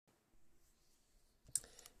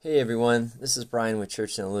Hey everyone, this is Brian with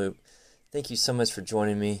Church in the Loop. Thank you so much for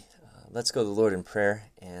joining me. Let's go to the Lord in prayer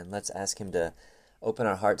and let's ask Him to open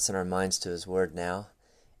our hearts and our minds to His Word now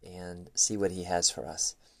and see what He has for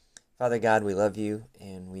us. Father God, we love You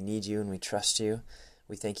and we need You and we trust You.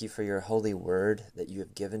 We thank You for Your holy Word that You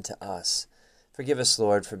have given to us. Forgive us,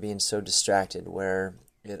 Lord, for being so distracted where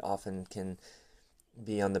it often can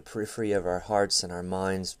be on the periphery of our hearts and our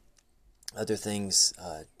minds. Other things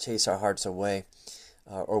chase our hearts away.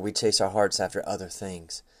 Or we chase our hearts after other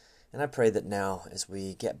things. And I pray that now, as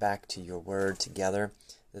we get back to Your Word together,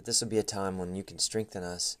 that this will be a time when You can strengthen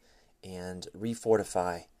us and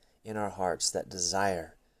refortify in our hearts that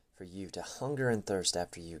desire for You, to hunger and thirst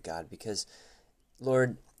after You, God. Because,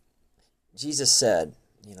 Lord, Jesus said,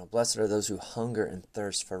 blessed are those who hunger and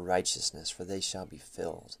thirst for righteousness, for they shall be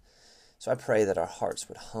filled. So I pray that our hearts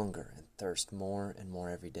would hunger and thirst more and more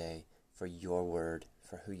every day for Your Word,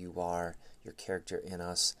 for who You are, Your character in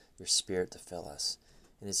us, Your Spirit to fill us.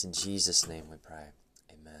 And it's in Jesus' name we pray.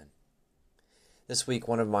 Amen. This week,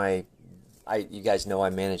 you guys know I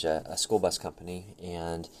manage a school bus company,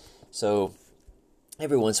 and so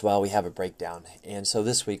every once in a while we have a breakdown. And so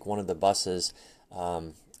this week, one of the buses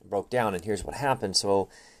broke down, and here's what happened. So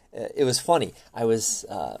it was funny. I was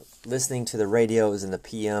listening to the radio. It was in the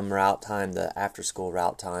PM route time, the after-school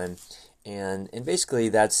route time, and basically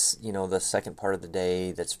that's, the second part of the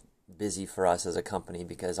day that's busy for us as a company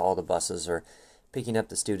because all the buses are picking up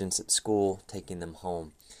the students at school, taking them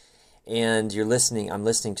home. And I'm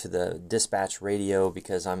listening to the dispatch radio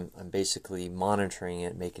because I'm basically monitoring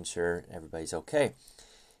it, making sure everybody's okay.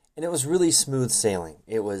 And it was really smooth sailing.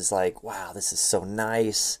 It was like, wow, this is so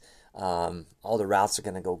nice. All the routes are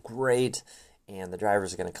going to go great, and the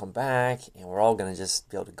drivers are going to come back, and we're all going to just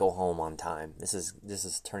be able to go home on time. This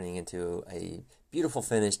is turning into a beautiful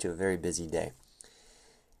finish to a very busy day.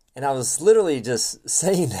 And I was literally just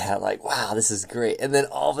saying that, like, wow, this is great. And then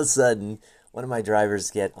all of a sudden, one of my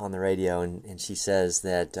drivers get on the radio, and she says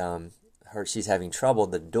that she's having trouble.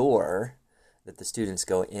 The door that the students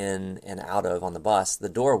go in and out of on the bus, the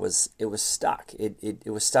door was stuck. It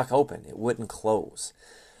was stuck open. It wouldn't close,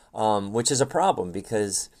 which is a problem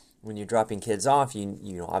because when you're dropping kids off,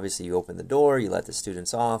 obviously you open the door, you let the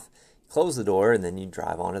students off, close the door, and then you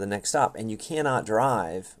drive on to the next stop. And you cannot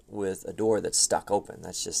drive with a door that's stuck open.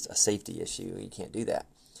 That's just a safety issue. You can't do that.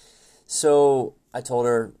 So I told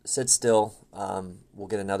her, sit still. We'll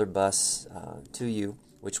get another bus to you,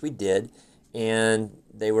 which we did. And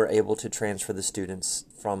they were able to transfer the students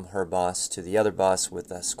from her bus to the other bus with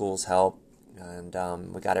the school's help. And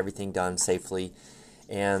we got everything done safely.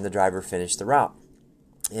 And the driver finished the route.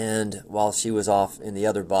 And while she was off in the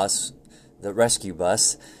other bus, the rescue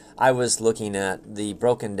bus, I was looking at the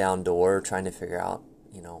broken down door, trying to figure out,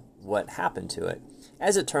 what happened to it.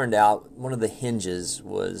 As it turned out, one of the hinges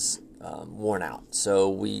was worn out. So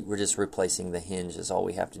we were just replacing the hinge is all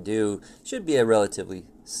we have to do. Should be a relatively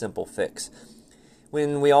simple fix.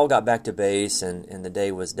 When we all got back to base and the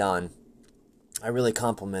day was done, I really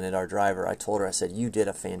complimented our driver. I told her, I said, you did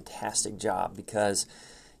a fantastic job because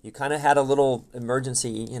you kind of had a little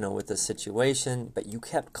emergency, with the situation, but you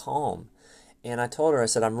kept calm. And I told her, I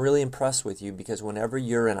said, I'm really impressed with you because whenever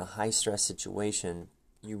you're in a high-stress situation,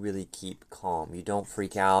 you really keep calm. You don't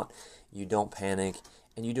freak out, you don't panic,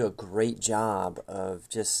 and you do a great job of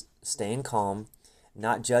just staying calm,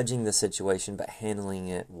 not judging the situation, but handling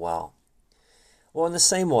it well. Well, in the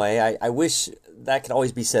same way, I wish that could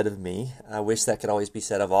always be said of me. I wish that could always be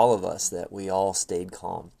said of all of us, that we all stayed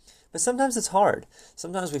calm. But sometimes it's hard.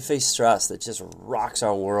 Sometimes we face stress that just rocks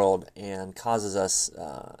our world and causes us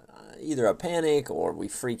either a panic, or we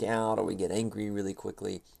freak out, or we get angry really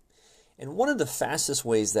quickly. And one of the fastest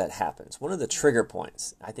ways that happens, one of the trigger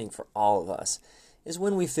points, I think, for all of us, is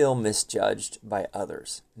when we feel misjudged by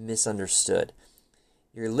others, misunderstood.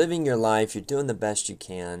 You're living your life, you're doing the best you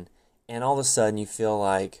can, and all of a sudden you feel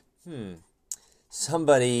like,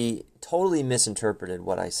 somebody totally misinterpreted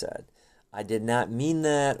what I said. I did not mean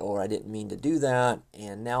that, or I didn't mean to do that,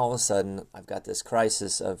 and now all of a sudden I've got this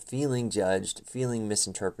crisis of feeling judged, feeling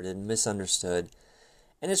misinterpreted, misunderstood,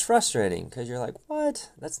 and it's frustrating because you're like,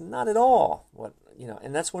 what? That's not at all what,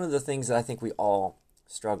 and that's one of the things that I think we all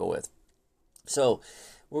struggle with. So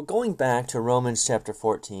we're going back to Romans chapter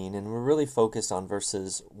 14, and we're really focused on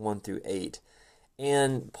verses 1 through 8.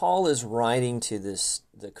 And Paul is writing to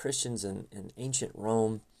the Christians in ancient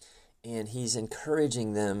Rome, and he's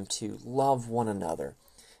encouraging them to love one another.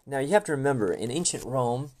 Now, you have to remember, in ancient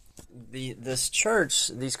Rome, this church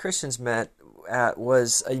these Christians met at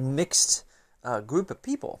was a mixed group of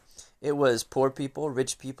people. It was poor people,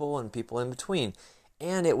 rich people, and people in between.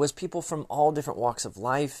 And it was people from all different walks of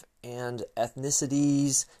life and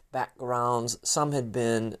ethnicities, backgrounds. Some had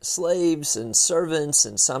been slaves and servants,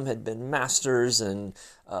 and some had been masters and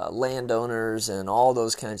landowners and all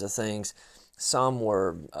those kinds of things. Some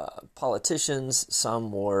were politicians,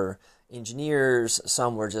 some were engineers,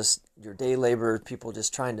 some were just your day laborers, people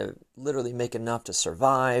just trying to literally make enough to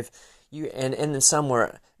survive. And then some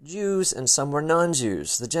were Jews and some were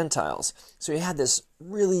non-Jews, the Gentiles. So you had this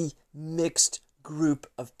really mixed group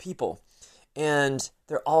of people, and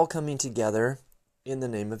they're all coming together in the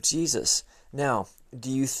name of Jesus. Now, do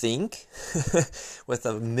you think with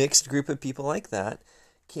a mixed group of people like that,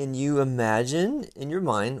 can you imagine in your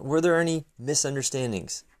mind, were there any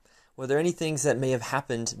misunderstandings? Were there any things that may have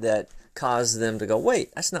happened that caused them to go,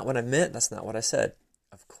 wait, that's not what I meant, that's not what I said?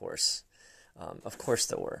 Of course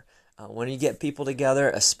there were. When you get people together,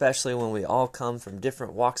 especially when we all come from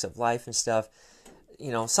different walks of life and stuff,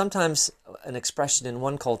 sometimes an expression in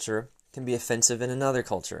one culture can be offensive in another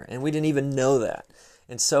culture, and we didn't even know that.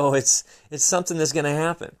 And so it's something that's going to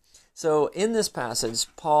happen. So in this passage,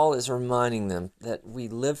 Paul is reminding them that we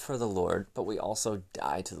live for the Lord, but we also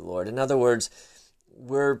die to the Lord. In other words,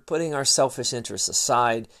 we're putting our selfish interests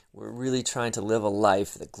aside. We're really trying to live a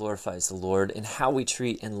life that glorifies the Lord, and how we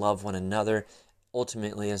treat and love one another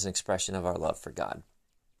ultimately as an expression of our love for God.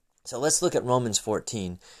 So let's look at Romans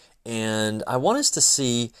 14. And I want us to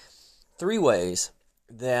see 3 ways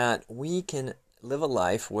that we can live a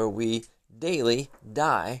life where we daily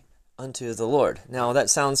die unto the Lord. Now, that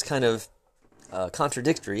sounds kind of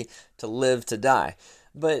contradictory, to live to die.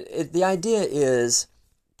 But the idea is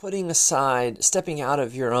putting aside, stepping out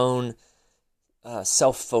of your own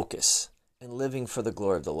self-focus and living for the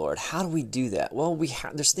glory of the Lord. How do we do that? Well,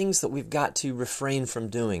 there's things that we've got to refrain from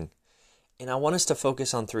doing. And I want us to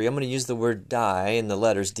focus on 3. I'm going to use the word die in the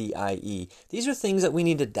letters D-I-E. These are things that we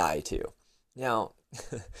need to die to. Now,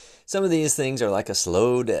 some of these things are like a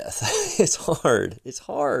slow death. It's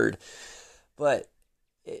hard. But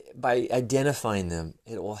by identifying them,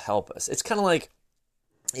 it will help us. It's kind of like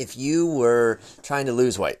if you were trying to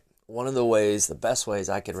lose weight. One of the best ways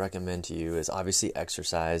I could recommend to you is obviously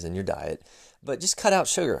exercise and your diet, but just cut out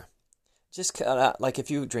sugar. Just cut out, like if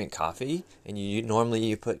you drink coffee and you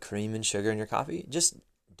normally put cream and sugar in your coffee, just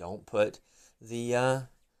don't put the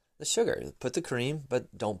sugar. Put the cream,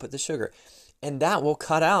 but don't put the sugar. And that will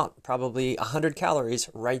cut out probably 100 calories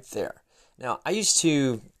right there. Now, I used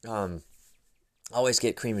to always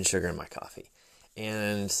get cream and sugar in my coffee.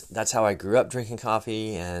 And that's how I grew up drinking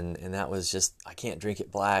coffee, and that was just, I can't drink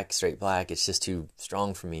it straight black, it's just too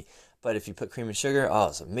strong for me. But if you put cream and sugar, oh,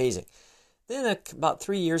 it's amazing. Then about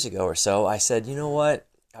 3 years ago or so, I said, you know what,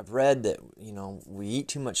 I've read that, we eat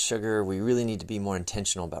too much sugar, we really need to be more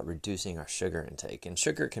intentional about reducing our sugar intake, and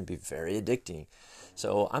sugar can be very addicting.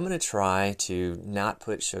 So I'm going to try to not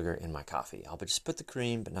put sugar in my coffee. I'll just put the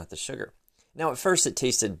cream, but not the sugar. Now, at first it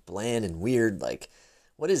tasted bland and weird, like,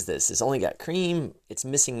 what is this? It's only got cream. It's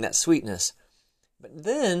missing that sweetness. But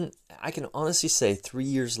then I can honestly say 3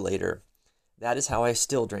 years later, that is how I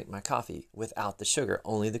still drink my coffee, without the sugar,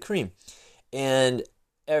 only the cream. And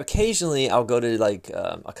occasionally I'll go to like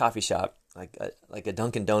a coffee shop, like a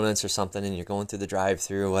Dunkin' Donuts or something, and you're going through the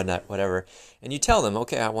drive-thru or whatever, and you tell them,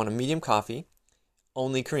 okay, I want a medium coffee,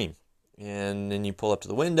 only cream. And then you pull up to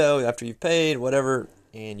the window after you've paid, whatever,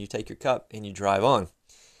 and you take your cup and you drive on.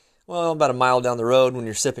 Well, about a mile down the road when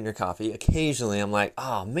you're sipping your coffee, occasionally I'm like,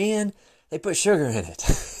 oh man, they put sugar in it.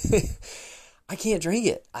 I can't drink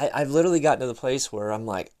it. I've literally gotten to the place where I'm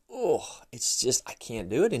like, oh, it's just, I can't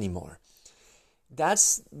do it anymore.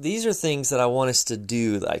 These are things that I want us to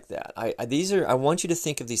do like that. I want you to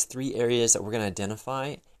think of these 3 areas that we're going to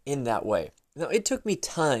identify in that way. Now, it took me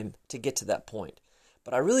time to get to that point,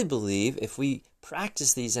 but I really believe if we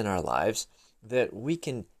practice these in our lives, that we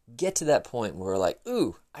can get to that point where we're like,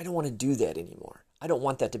 ooh, I don't want to do that anymore. I don't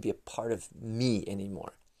want that to be a part of me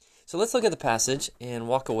anymore. So let's look at the passage and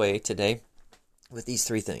walk away today with these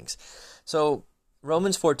 3 things. So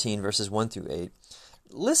Romans 14, verses 1 through 8.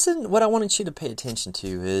 Listen, what I wanted you to pay attention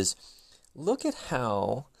to is, look at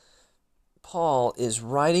how Paul is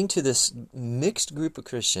writing to this mixed group of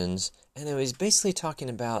Christians, and he's basically talking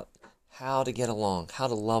about how to get along, how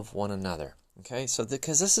to love one another. Okay, so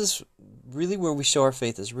because this is really where we show our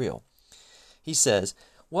faith is real. He says,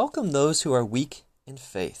 welcome those who are weak in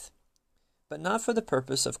faith, but not for the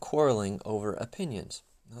purpose of quarreling over opinions.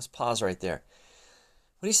 Let's pause right there.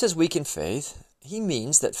 When he says weak in faith, he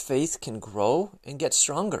means that faith can grow and get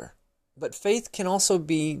stronger. But faith can also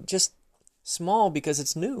be just small because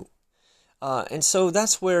it's new. And so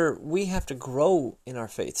that's where we have to grow in our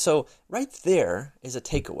faith. So right there is a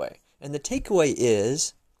takeaway. And the takeaway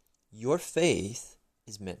is your faith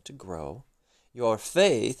is meant to grow. Your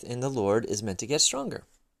faith in the Lord is meant to get stronger.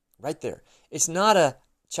 Right there. It's not a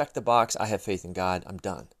check the box, I have faith in God, I'm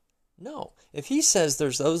done. No. If he says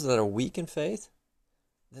there's those that are weak in faith,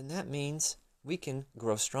 then that means we can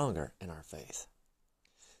grow stronger in our faith.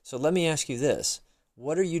 So let me ask you this.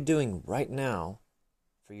 What are you doing right now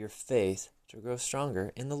for your faith to grow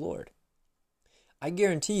stronger in the Lord? I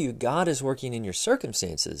guarantee you God is working in your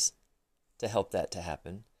circumstances to help that to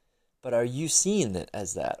happen. But are you seeing it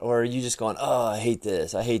as that? Or are you just going, oh, I hate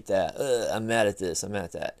this, I hate that, I'm mad at this, I'm mad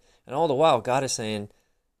at that. And all the while, God is saying,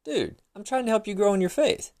 dude, I'm trying to help you grow in your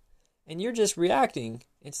faith. And you're just reacting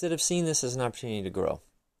instead of seeing this as an opportunity to grow.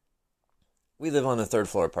 We live on a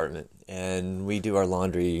third-floor apartment, and we do our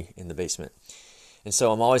laundry in the basement. And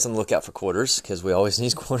so I'm always on the lookout for quarters, because we always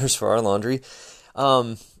need quarters for our laundry.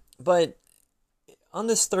 But on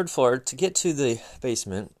this third floor, to get to the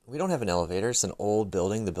basement, we don't have an elevator. It's an old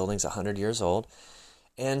building. The building's 100 years old.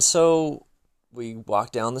 And so we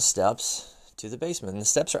walk down the steps to the basement. And the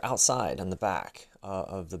steps are outside on the back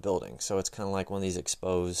of the building. So it's kind of like one of these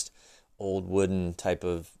exposed old wooden type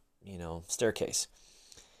of, staircase.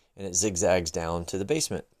 And it zigzags down to the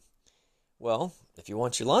basement. Well, if you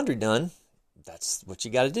want your laundry done, that's what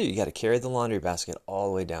you got to do. You got to carry the laundry basket all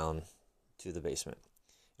the way down to the basement.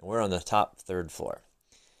 And we're on the top third floor.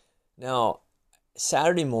 Now,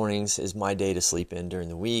 Saturday mornings is my day to sleep in during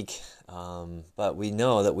the week, but we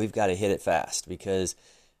know that we've got to hit it fast, because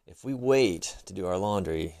if we wait to do our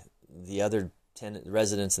laundry, the other tenant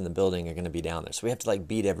residents in the building are going to be down there. So we have to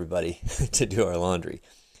beat everybody to do our laundry.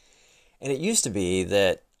 And it used to be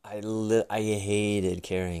that I hated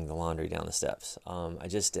carrying the laundry down the steps. I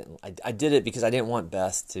just didn't. I did it because I didn't want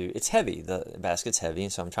Beth to. It's heavy. The basket's heavy,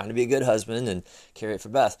 and so I'm trying to be a good husband and carry it for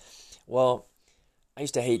Beth. Well, I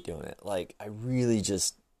used to hate doing it. I really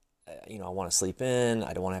just, I want to sleep in.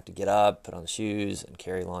 I don't want to have to get up, put on shoes, and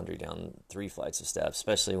carry laundry down 3 flights of steps,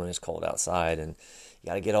 especially when it's cold outside, and you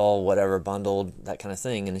got to get all whatever bundled, that kind of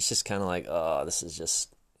thing. And it's just kind of oh, this is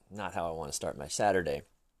just not how I want to start my Saturday.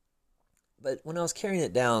 But when I was carrying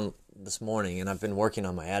it down this morning, and I've been working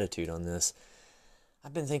on my attitude on this,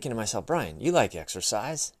 I've been thinking to myself, Brian, you like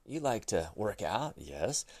exercise. You like to work out.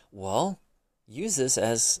 Yes. Well, use this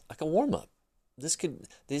as a warm-up.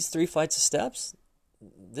 These 3 flights of steps,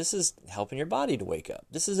 this is helping your body to wake up.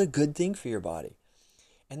 This is a good thing for your body.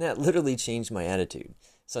 And that literally changed my attitude.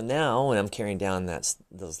 So now when I'm carrying down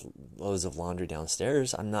those loads of laundry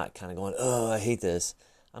downstairs, I'm not kind of going, oh, I hate this.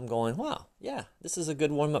 I'm going, wow, yeah, this is a good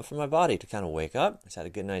warm-up for my body to kind of wake up. It's had a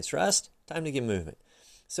good night's rest. Time to get moving.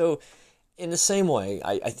 So in the same way,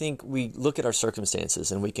 I think we look at our circumstances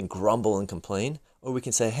and we can grumble and complain, or we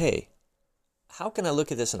can say, hey, how can I look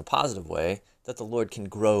at this in a positive way that the Lord can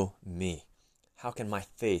grow me? How can my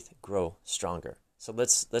faith grow stronger? So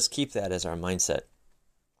let's keep that as our mindset.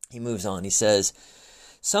 He moves on. He says,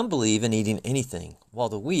 some believe in eating anything, while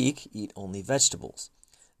the weak eat only vegetables.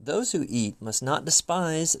 Those who eat must not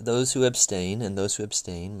despise those who abstain, and those who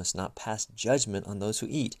abstain must not pass judgment on those who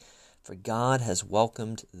eat, for God has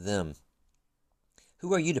welcomed them.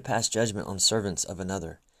 Who are you to pass judgment on servants of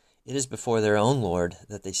another? It is before their own Lord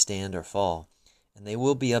that they stand or fall, and they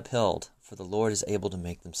will be upheld, for the Lord is able to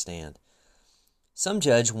make them stand. Some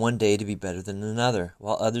judge one day to be better than another,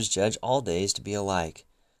 while others judge all days to be alike.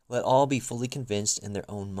 Let all be fully convinced in their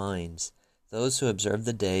own minds. Those who observe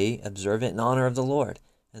the day observe it in honor of the Lord,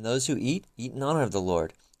 and those who eat, eat in honor of the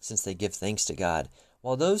Lord, since they give thanks to God,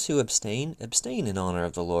 while those who abstain, abstain in honor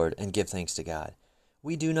of the Lord, and give thanks to God.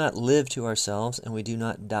 We do not live to ourselves, and we do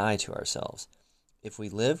not die to ourselves. If we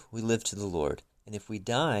live to the Lord, and if we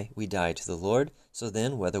die to the Lord. So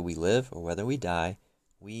then, whether we live or whether we die,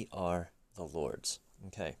 we are the Lord's.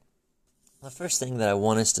 Okay. The first thing that I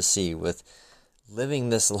want us to see with living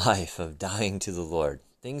this life of dying to the Lord,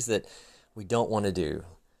 things that we don't want to do,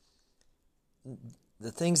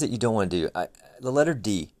 the things that you don't want to do, the letter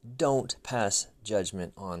D, don't pass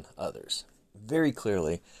judgment on others. Very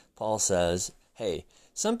clearly, Paul says, hey,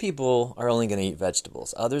 some people are only going to eat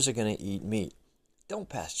vegetables. Others are going to eat meat. Don't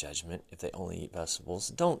pass judgment if they only eat vegetables.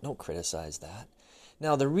 Don't criticize that.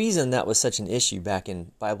 Now, the reason that was such an issue back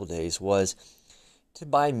in Bible days was to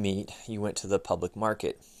buy meat, you went to the public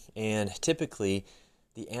market. And typically,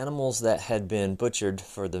 the animals that had been butchered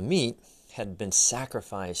for the meat had been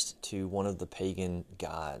sacrificed to one of the pagan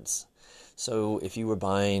gods. So if you were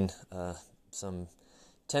buying some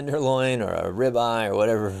tenderloin or a ribeye or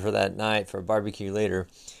whatever for that night for a barbecue later,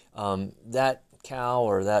 that cow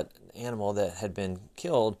or that animal that had been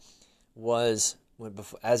killed was,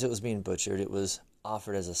 as it was being butchered, it was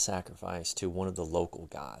offered as a sacrifice to one of the local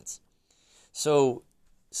gods. So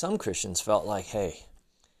some Christians felt like, hey,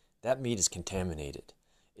 that meat is contaminated.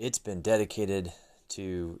 it's been dedicated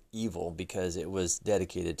to evil because it was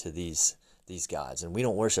dedicated to these gods. And we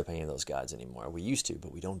don't worship any of those gods anymore. We used to,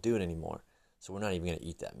 but we don't do it anymore. So we're not even going to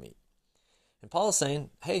eat that meat. And Paul is saying,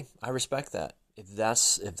 hey, I respect that. If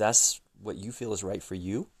that's what you feel is right for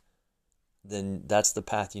you, then that's the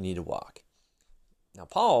path you need to walk. Now,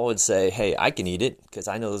 Paul would say, hey, I can eat it because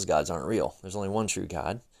I know those gods aren't real. There's only one true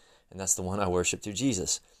God, and that's the one I worship through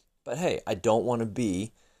Jesus. But hey, I don't want to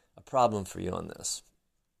be a problem for you on this.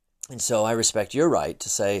 And so I respect your right to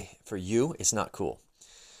say, for you, it's not cool.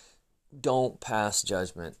 Don't pass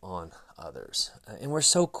judgment on others. And we're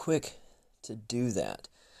so quick to do that.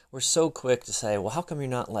 We're so quick to say, well, how come you're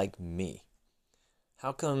not like me?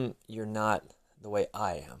 How come you're not the way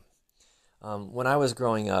I am? When I was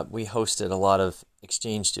growing up, we hosted a lot of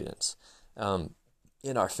exchange students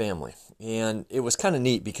in our family. And it was kind of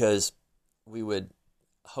neat because we would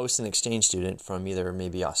host an exchange student from either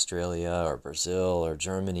maybe Australia or Brazil or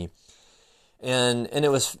Germany. And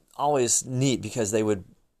it was always neat because they would,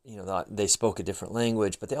 they spoke a different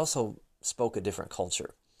language, but they also spoke a different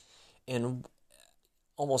culture. And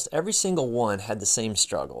almost every single one had the same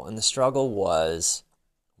struggle. And the struggle was,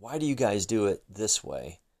 why do you guys do it this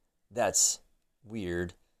way? That's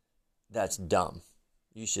weird. That's dumb.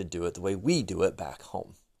 You should do it the way we do it back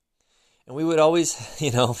home. And we would always,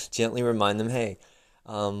 gently remind them, hey,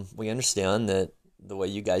 we understand that the way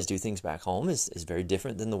you guys do things back home is very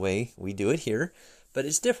different than the way we do it here, but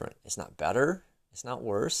it's different. It's not better. It's not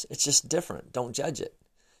worse. It's just different. Don't judge it.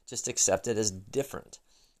 Just accept it as different.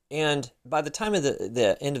 And by the time of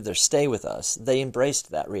the end of their stay with us, they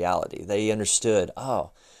embraced that reality. They understood,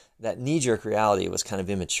 that knee-jerk reality was kind of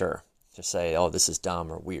immature to say, this is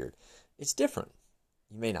dumb or weird. It's different.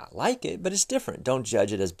 You may not like it, but it's different. Don't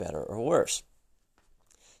judge it as better or worse.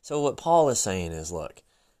 So what Paul is saying is, look,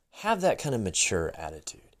 have that kind of mature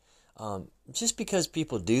attitude. Just because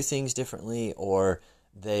people do things differently or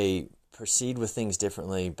they proceed with things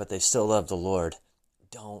differently, but they still love the Lord,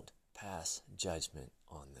 don't pass judgment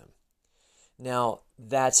on them. Now,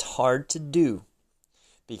 that's hard to do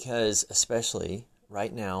because especially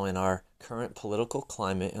right now in our current political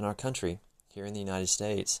climate in our country, here in the United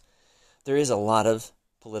States, there is a lot of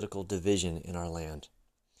political division in our land.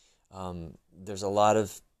 There's a lot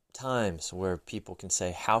of times where people can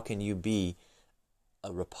say, how can you be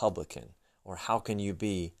a Republican? Or how can you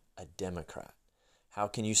be a Democrat? How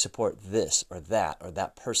can you support this or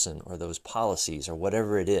that person or those policies or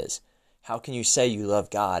whatever it is? How can you say you love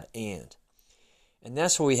God and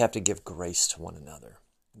that's where we have to give grace to one another.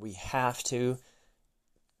 We have to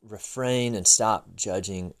refrain and stop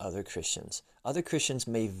judging other Christians. Other Christians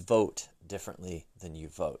may vote differently than you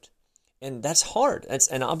vote. And that's hard.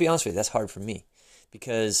 And I'll be honest with you, that's hard for me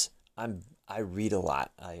because I read a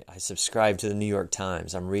lot. I subscribe to the New York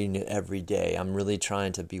Times. I'm reading it every day. I'm really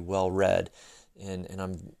trying to be well read. And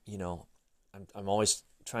I'm always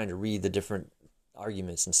trying to read the different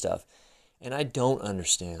arguments and stuff. And I don't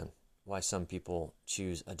understand why some people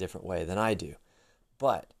choose a different way than I do.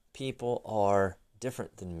 But people are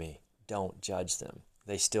different than me. Don't judge them.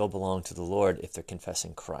 They still belong to the Lord if they're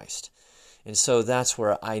confessing Christ. And so that's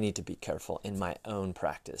where I need to be careful in my own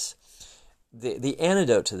practice. The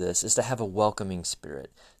antidote to this is to have a welcoming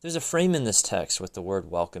spirit. There's a frame in this text with the word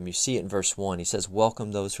welcome. You see it in verse 1. He says,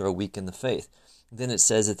 welcome those who are weak in the faith. Then it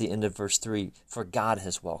says at the end of verse 3, for God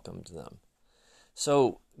has welcomed them.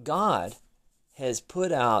 So God has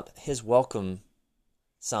put out his welcome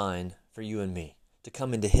sign for you and me to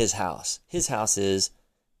come into his house. His house is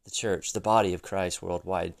the church, the body of Christ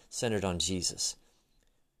worldwide, centered on Jesus.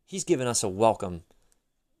 He's given us a welcome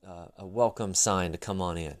sign to come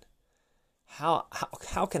on in.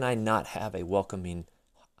 How can I not have a welcoming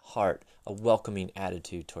heart, a welcoming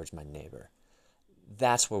attitude towards my neighbor?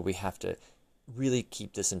 That's where we have to really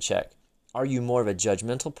keep this in check. Are you more of a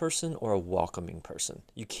judgmental person or a welcoming person?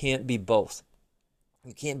 You can't be both.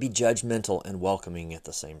 You can't be judgmental and welcoming at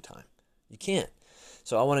the same time. You can't.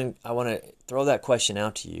 So I want to throw that question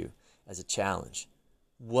out to you as a challenge.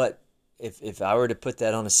 What if I were to put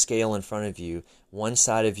that on a scale in front of you, one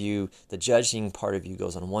side of you, the judging part of you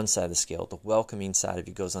goes on one side of the scale, the welcoming side of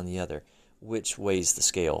you goes on the other, which weighs the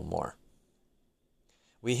scale more?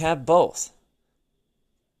 We have both.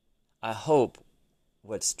 I hope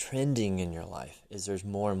what's trending in your life is there's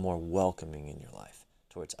more and more welcoming in your life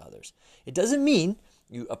towards others. It doesn't mean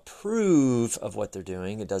you approve of what they're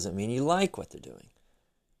doing. It doesn't mean you like what they're doing.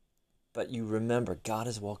 But you remember God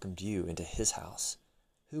has welcomed you into his house.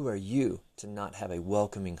 Who are you to not have a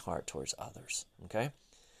welcoming heart towards others? Okay?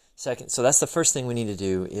 Second, so that's the first thing we need to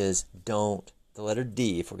do is the letter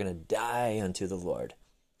D, if we're going to die unto the Lord,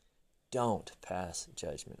 don't pass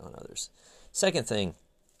judgment on others. Second thing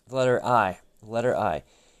Letter I. Letter I.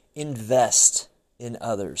 Invest in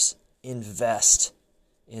others. Invest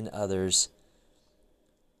in others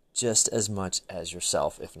just as much as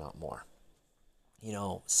yourself, if not more.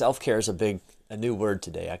 Self-care is a new word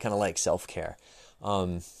today. I kind of like self-care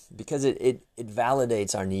because it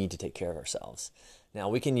validates our need to take care of ourselves. Now,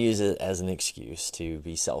 we can use it as an excuse to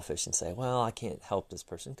be selfish and say, well, I can't help this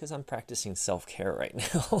person because I'm practicing self-care right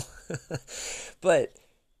now. But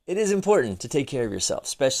it is important to take care of yourself,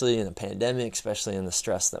 especially in a pandemic, especially in the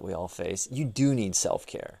stress that we all face. You do need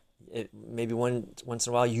self-care. Maybe once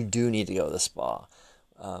in a while, you do need to go to the spa.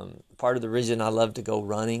 Part of the reason I love to go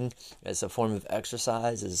running as a form of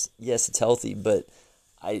exercise is, yes, it's healthy, but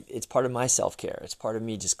it's part of my self-care. It's part of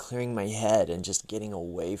me just clearing my head and just getting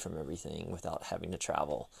away from everything without having to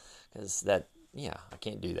travel. Because I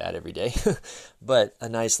can't do that every day. But a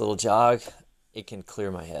nice little jog, it can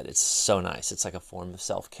clear my head. It's so nice. It's like a form of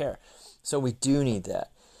self-care. So we do need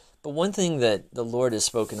that. But one thing that the Lord has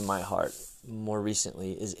spoken to my heart more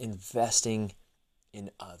recently is investing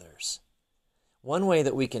in others. One way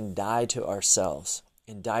that we can die to ourselves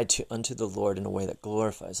and die unto the Lord in a way that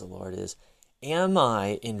glorifies the Lord is, am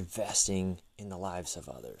I investing in the lives of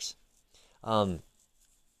others? I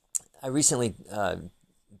recently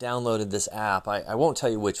downloaded this app. I won't tell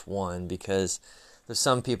you which one because there's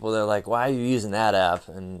some people that are like, why are you using that app?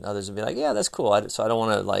 And others will be like, yeah, that's cool. So I don't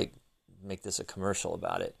want to make this a commercial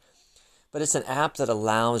about it. But it's an app that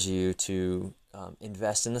allows you to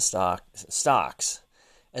invest in the stocks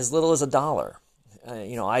as little as $1.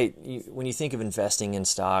 When you think of investing in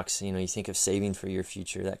stocks, you think of saving for your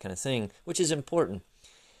future, that kind of thing, which is important.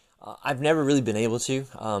 I've never really been able to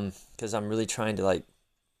because I'm really trying to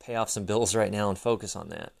pay off some bills right now and focus on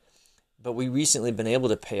that. But we recently been able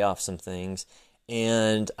to pay off some things,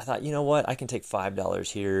 and I thought, you know what, I can take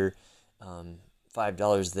 $5 here,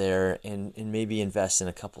 $5 there, and maybe invest in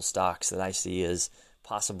a couple stocks that I see as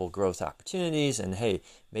possible growth opportunities. And hey,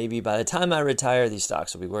 maybe by the time I retire, these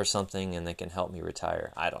stocks will be worth something and they can help me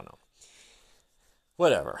retire. I don't know.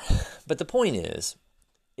 Whatever. But the point is,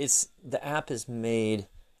 the app has made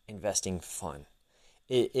investing fun.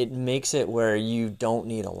 It makes it where you don't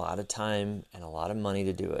need a lot of time and a lot of money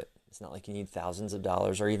to do it. It's not like you need thousands of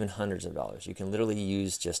dollars or even hundreds of dollars. You can literally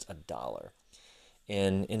use just $1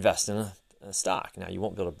 and invest in a stock. Now, you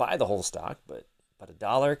won't be able to buy the whole stock, but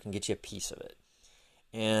 $1 can get you a piece of it.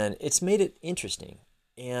 And it's made it interesting.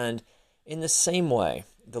 And in the same way,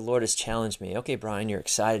 the Lord has challenged me. Okay, Brian, you're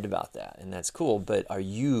excited about that, and that's cool, but are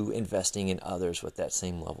you investing in others with that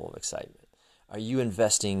same level of excitement? Are you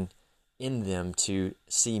investing in them to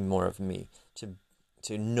see more of me,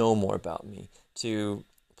 to know more about me, to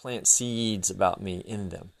plant seeds about me in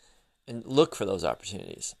them? And look for those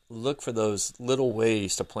opportunities. Look for those little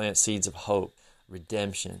ways to plant seeds of hope,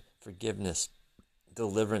 redemption, forgiveness,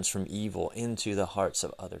 deliverance from evil into the hearts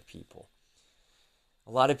of other people.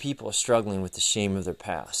 A lot of people are struggling with the shame of their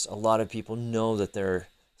past. A lot of people know that they're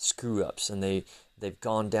screw-ups and they've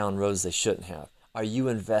gone down roads they shouldn't have. Are you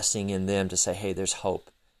investing in them to say, hey, there's hope?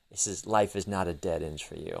 Life is not a dead end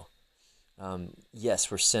for you. Yes,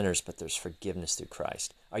 we're sinners, but there's forgiveness through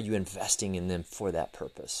Christ. Are you investing in them for that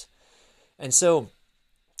purpose? And so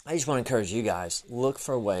I just want to encourage you guys, look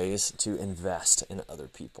for ways to invest in other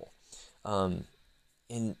people. And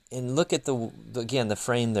look at the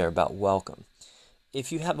frame there about welcome.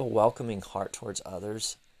 If you have a welcoming heart towards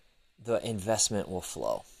others, the investment will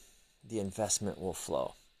flow. The investment will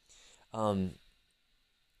flow.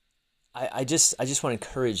 I just want to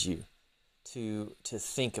encourage you to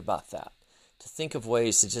think about that, to think of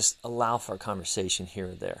ways to just allow for a conversation here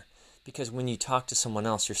or there. Because when you talk to someone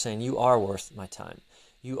else, you're saying, you are worth my time.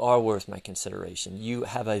 You are worth my consideration. You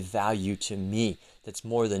have a value to me that's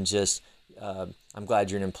more than just, I'm glad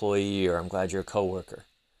you're an employee or I'm glad you're a coworker.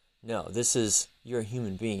 No, you're a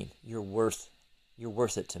human being. You're worth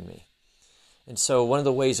it to me. And so one of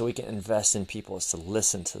the ways that we can invest in people is to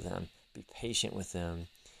listen to them, be patient with them,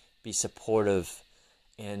 be supportive,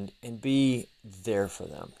 and be there for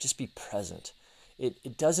them. Just be present.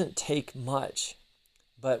 It doesn't take much,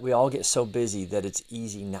 but we all get so busy that it's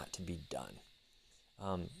easy not to be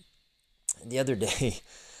done. The other day,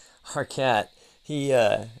 our cat, he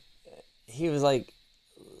was like,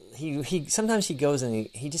 he sometimes he goes and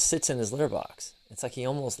he just sits in his litter box. It's like he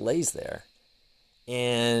almost lays there.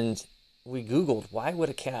 And we Googled, why would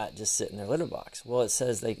a cat just sit in their litter box? Well, it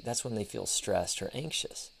says that's when they feel stressed or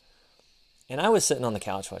anxious. And I was sitting on the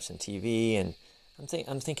couch watching TV, and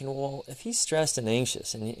I'm thinking, well, if he's stressed and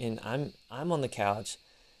anxious, and I'm on the couch,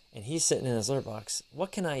 and he's sitting in his litter box,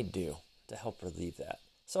 what can I do to help relieve that?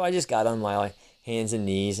 So I just got on my hands and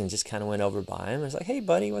knees and just kind of went over by him. I was like, hey,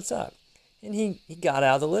 buddy, what's up? And he got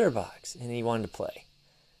out of the litter box and he wanted to play.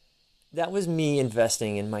 That was me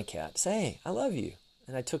investing in my cat. Say, hey, I love you.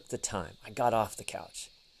 And I took the time. I got off the couch.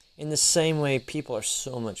 In the same way, people are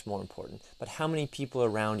so much more important. But how many people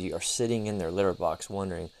around you are sitting in their litter box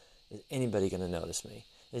wondering, is anybody going to notice me?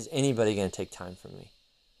 Is anybody going to take time for me?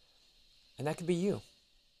 And that could be you.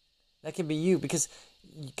 That could be you, because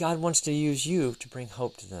God wants to use you to bring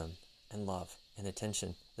hope to them and love and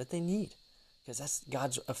attention that they need, because that's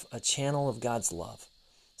a channel of God's love.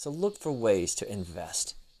 So look for ways to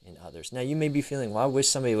invest in others. Now, you may be feeling, well, I wish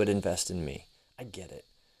somebody would invest in me. I get it.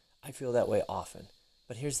 I feel that way often.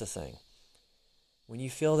 But here's the thing. When you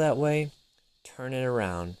feel that way, turn it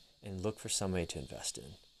around and look for somebody to invest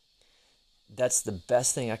in. That's the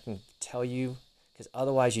best thing I can tell you, because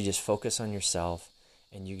otherwise you just focus on yourself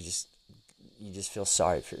and you just feel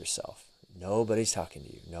sorry for yourself. Nobody's talking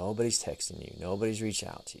to you. Nobody's texting you. Nobody's reaching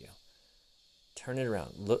out to you. Turn it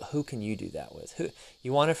around. Look, who can you do that with?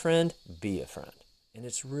 You want a friend? Be a friend. And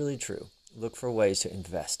it's really true. Look for ways to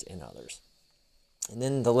invest in others. And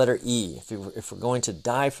then the letter E. If we're going to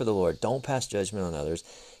die for the Lord, don't pass judgment on others.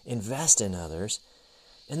 Invest in others.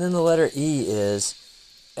 And then the letter E is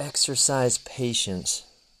exercise patience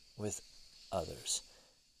with others.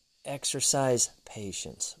 Exercise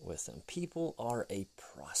patience with them. People are a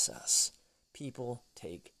process. People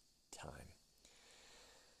take time.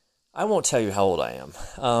 I won't tell you how old I am.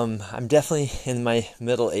 I'm definitely in my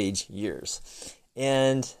middle-age years.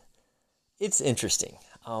 And it's interesting.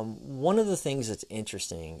 One of the things that's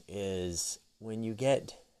interesting is when you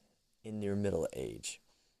get in your middle age,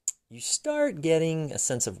 you start getting a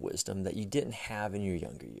sense of wisdom that you didn't have in your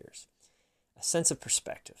younger years. A sense of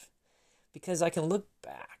perspective. Because I can look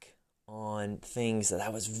back on things that I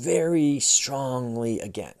was very strongly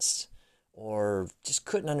against, or just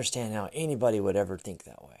couldn't understand how anybody would ever think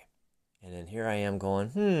that way. And then here I am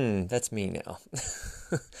going, that's me now.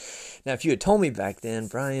 Now, if you had told me back then,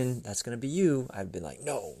 Brian, that's going to be you, I'd been like,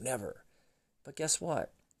 no, never. But guess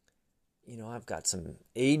what? I've got some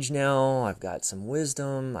age now, I've got some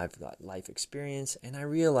wisdom, I've got life experience, and I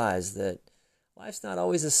realize that life's not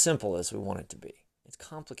always as simple as we want it to be. It's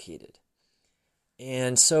complicated.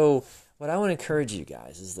 And so what I want to encourage you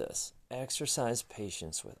guys is this. Exercise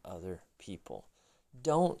patience with other people.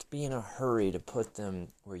 Don't be in a hurry to put them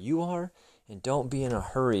where you are, and don't be in a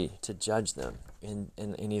hurry to judge them in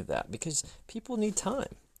any of that, because people need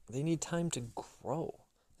time. They need time to grow.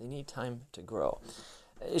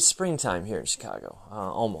 It's springtime here in Chicago,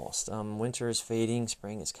 almost. Winter is fading,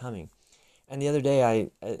 spring is coming. And the other day,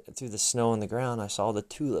 I through the snow on the ground, I saw the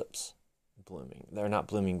tulips blooming. They're not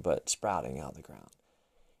blooming, but sprouting out of the ground.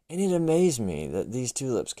 And it amazed me that these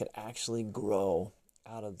tulips could actually grow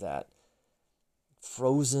out of that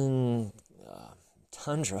frozen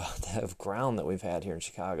tundra of ground that we've had here in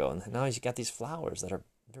Chicago. And now you got these flowers that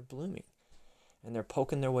they're blooming. And they're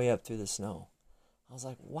poking their way up through the snow. I was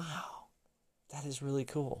like, wow, that is really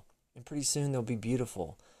cool. And pretty soon they'll be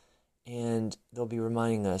beautiful. And they'll be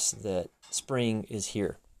reminding us that spring is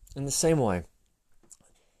here. In the same way,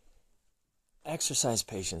 exercise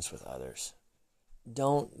patience with others.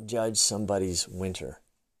 Don't judge somebody's winter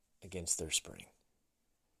against their spring.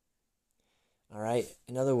 All right?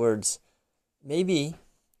 In other words, maybe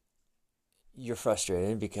you're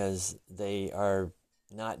frustrated because they are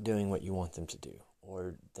not doing what you want them to do,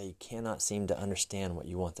 or they cannot seem to understand what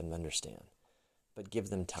you want them to understand. But give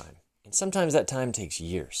them time. And sometimes that time takes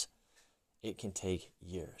years. It can take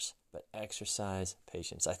years. But exercise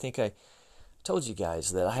patience. I think I told you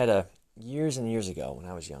guys that I had years and years ago when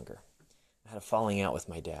I was younger, I had a falling out with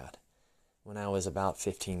my dad when I was about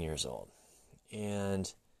 15 years old.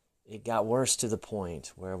 And it got worse to the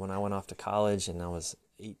point where when I went off to college and I was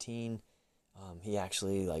 18, he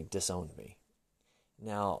actually disowned me.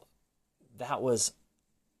 Now, that was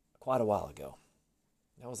quite a while ago.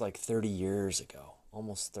 That was 30 years ago,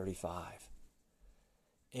 almost 35.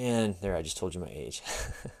 And there, I just told you my age.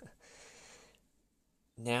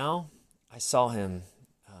 Now, I saw him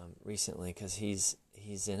recently because he's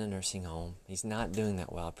in a nursing home. He's not doing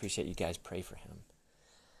that well. I appreciate you guys pray for him.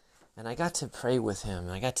 And I got to pray with him,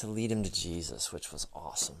 and I got to lead him to Jesus, which was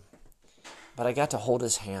awesome. But I got to hold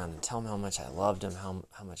his hand and tell him how much I loved him,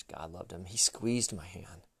 how much God loved him. He squeezed my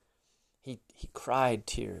hand. He cried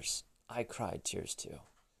tears. I cried tears too.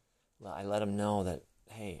 I let him know that,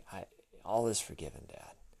 hey, all is forgiven,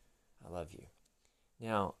 Dad. I love you.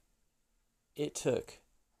 Now, it took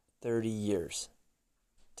 30 years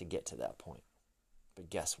to get to that point. But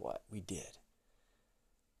guess what? We did.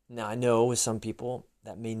 Now, I know with some people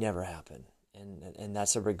that may never happen. And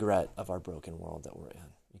that's a regret of our broken world that we're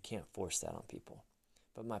in. You can't force that on people.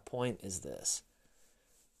 But my point is this.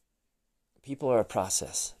 People are a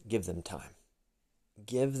process. Give them time.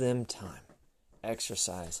 Give them time.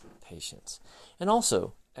 Exercise patience. And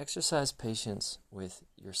also, exercise patience with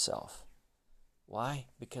yourself. Why?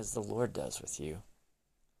 Because the Lord does with you.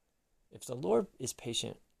 If the Lord is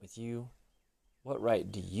patient with you, what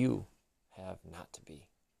right do you have not to be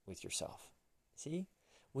with yourself? See?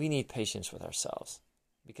 We need patience with ourselves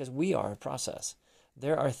because we are a process.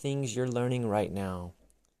 There are things you're learning right now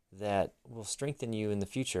that will strengthen you in the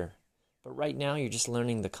future. But right now, you're just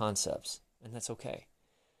learning the concepts, and that's okay.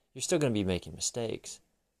 You're still going to be making mistakes,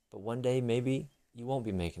 but one day maybe you won't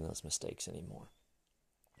be making those mistakes anymore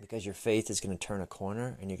because your faith is going to turn a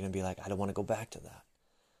corner, and you're going to be like, I don't want to go back to that.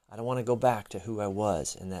 I don't want to go back to who I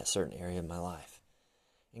was in that certain area of my life.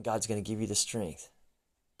 And God's going to give you the strength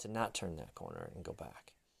to not turn that corner and go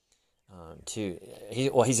back. He's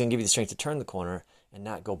going to give you the strength to turn the corner and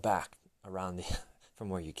not go back around from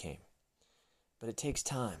where you came. But it takes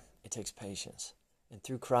time. It takes patience. And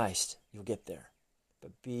through Christ, you'll get there.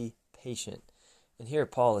 But be patient. And here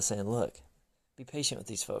Paul is saying, look, be patient with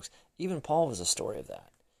these folks. Even Paul was a story of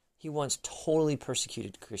that. He once totally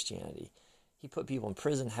persecuted Christianity. He put people in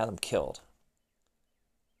prison, had them killed.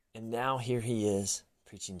 And now here he is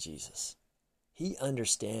preaching Jesus. He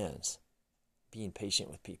understands being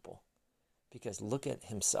patient with people. Because look at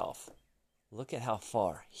himself. Look at how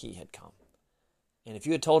far he had come. And if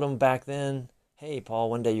you had told him back then, hey, Paul,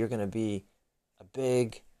 one day you're going to be a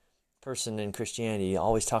big person in Christianity,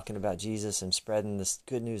 always talking about Jesus and spreading this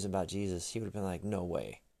good news about Jesus, he would have been like, no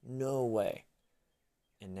way, no way.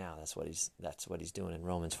 And now that's what he's doing in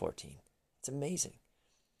Romans 14. It's amazing.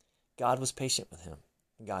 God was patient with him.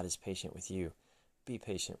 God is patient with you. Be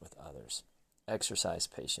patient with others. Exercise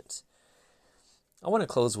patience. I want to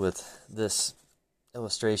close with this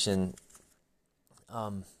illustration.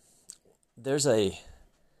 There's a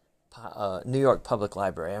New York Public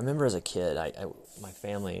Library. I remember as a kid, my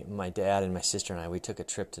family, my dad and my sister and I, we took a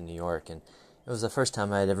trip to New York, and it was the first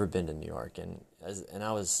time I had ever been to New York, and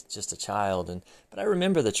I was just a child, but I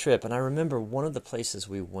remember the trip, and I remember one of the places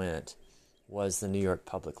we went was the New York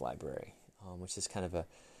Public Library, which is kind of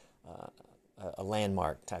a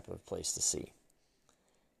landmark type of place to see.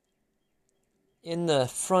 In the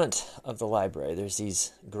front of the library, there's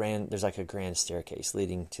like a grand staircase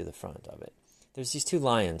leading to the front of it. There's these two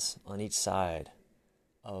lions on each side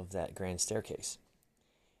of that grand staircase.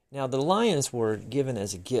 Now, the lions were given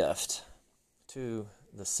as a gift to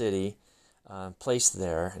the city, placed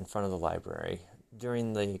there in front of the library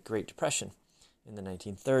during the Great Depression in the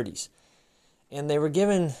 1930s. And they were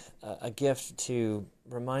given a gift to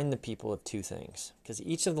remind the people of two things, because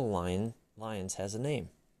each of the lions has a name: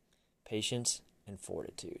 patience and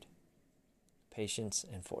fortitude. Patience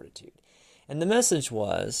and fortitude. And the message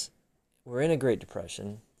was, we're in a Great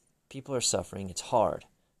Depression, people are suffering, it's hard,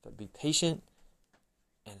 but be patient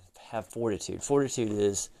and have fortitude. Fortitude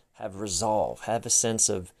is have resolve, have a sense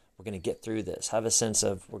of we're going to get through this, have a sense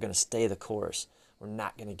of we're going to stay the course, we're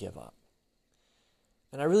not going to give up.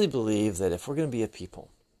 And I really believe that if we're going to be a people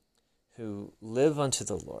who live unto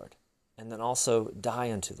the Lord and then also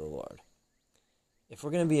die unto the Lord, if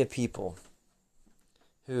we're going to be a people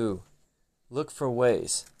who look for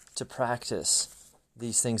ways to practice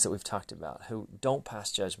these things that we've talked about, who don't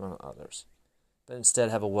pass judgment on others, but instead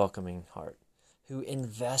have a welcoming heart, who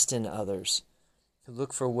invest in others, who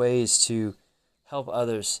look for ways to help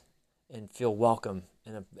others and feel welcome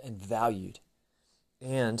and valued.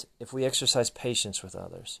 And if we exercise patience with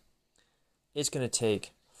others, it's going to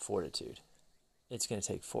take fortitude. It's going to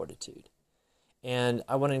take fortitude. And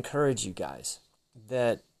I want to encourage you guys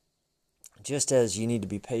that just as you need to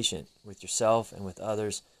be patient with yourself and with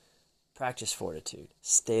others, practice fortitude.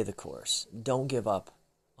 Stay the course. Don't give up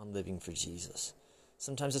on living for Jesus.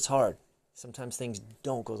 Sometimes it's hard. Sometimes things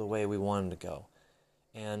don't go the way we want them to go.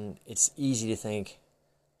 And it's easy to think,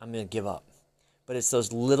 I'm going to give up. But it's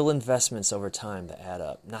those little investments over time that add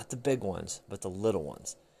up. Not the big ones, but the little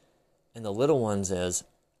ones. And the little ones is,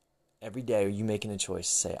 every day are you making a choice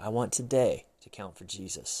to say, I want today to count for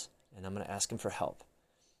Jesus. And I'm going to ask him for help.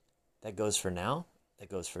 That goes for now. That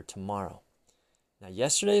goes for tomorrow. Now,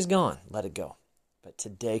 yesterday is gone. Let it go. But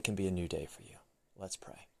today can be a new day for you. Let's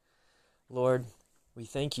pray. Lord, we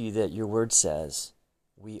thank you that your word says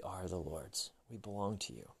we are the Lord's. We belong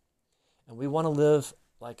to you. And we want to live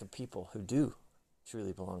like a people who do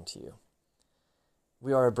truly belong to you.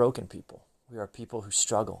 We are a broken people. We are people who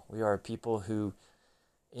struggle. We are people who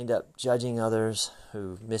end up judging others,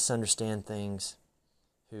 who misunderstand things,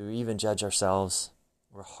 who even judge ourselves.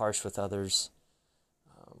 We're harsh with others.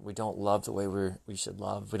 We don't love the way we should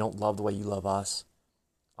love. We don't love the way you love us.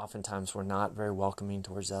 Oftentimes we're not very welcoming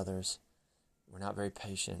towards others. We're not very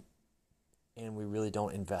patient. and we really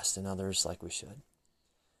don't invest in others like we should.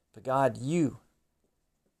 But God, you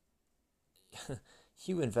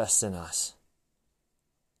invest in us.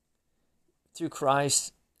 Through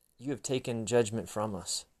Christ, you have taken judgment from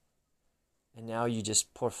us. And now you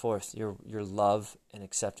just pour forth your love and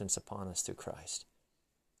acceptance upon us through Christ.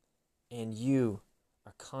 And you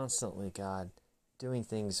are constantly, God, doing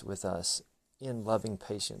things with us in loving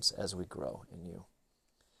patience as we grow in you.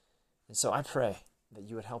 And so I pray that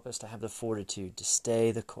you would help us to have the fortitude to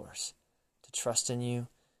stay the course, to trust in you,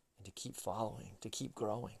 and to keep following, to keep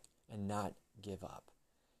growing, and not give up.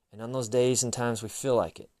 And on those days and times we feel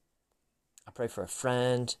like it, I pray for a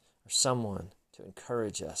friend or someone to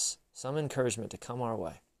encourage us, some encouragement to come our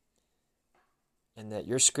way, and that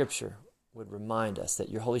your scripture would remind us, that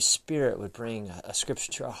your Holy Spirit would bring a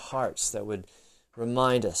scripture to our hearts that would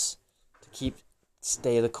remind us to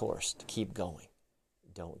stay the course, to keep going.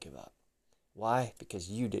 Don't give up. Why? Because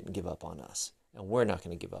you didn't give up on us, and we're not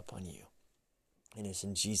going to give up on you. And it's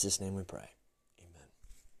in Jesus' name we pray.